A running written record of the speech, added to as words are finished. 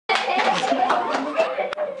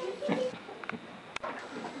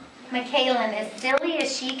McKaylyn, as silly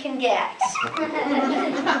as she can get.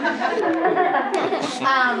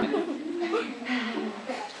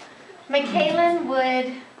 McKaylyn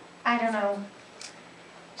would, I don't know,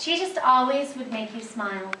 she just always would make you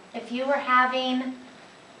smile. If you were having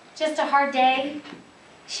just a hard day,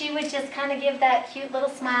 she would just kind of give that cute little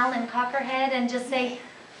smile and cock her head and just say,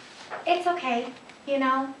 it's okay, you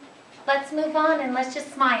know, let's move on and let's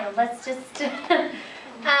just smile. Let's just,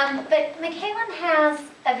 but McKaylyn has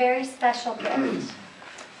a very special gift.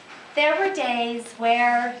 There were days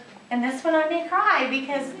where, and this one I may cry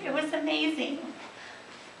because it was amazing.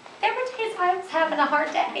 There were days I was having a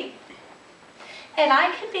hard day. And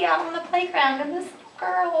I could be out on the playground and this little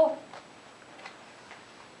girl,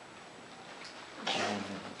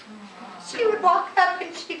 she would walk up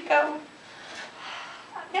and she'd go,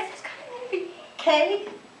 Mrs. Kylie, okay?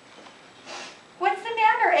 What's the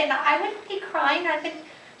matter? And I wouldn't be crying.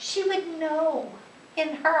 She would know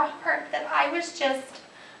in her heart that I was just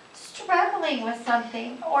struggling with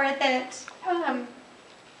something, or that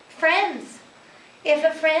friends, if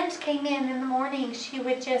a friend came in the morning, she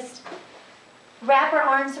would just wrap her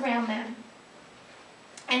arms around them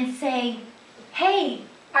and say, hey,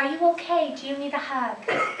 are you okay? Do you need a hug?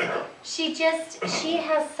 She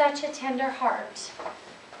has such a tender heart,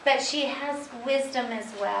 but she has wisdom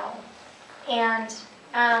as well. And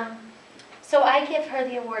so I give her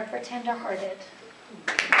the award for Tenderhearted.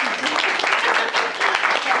 And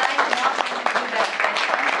I'm not going to do that.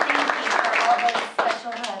 I'm thanking for all those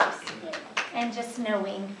special hugs and just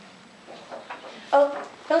knowing. Oh,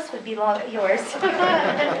 those would be yours.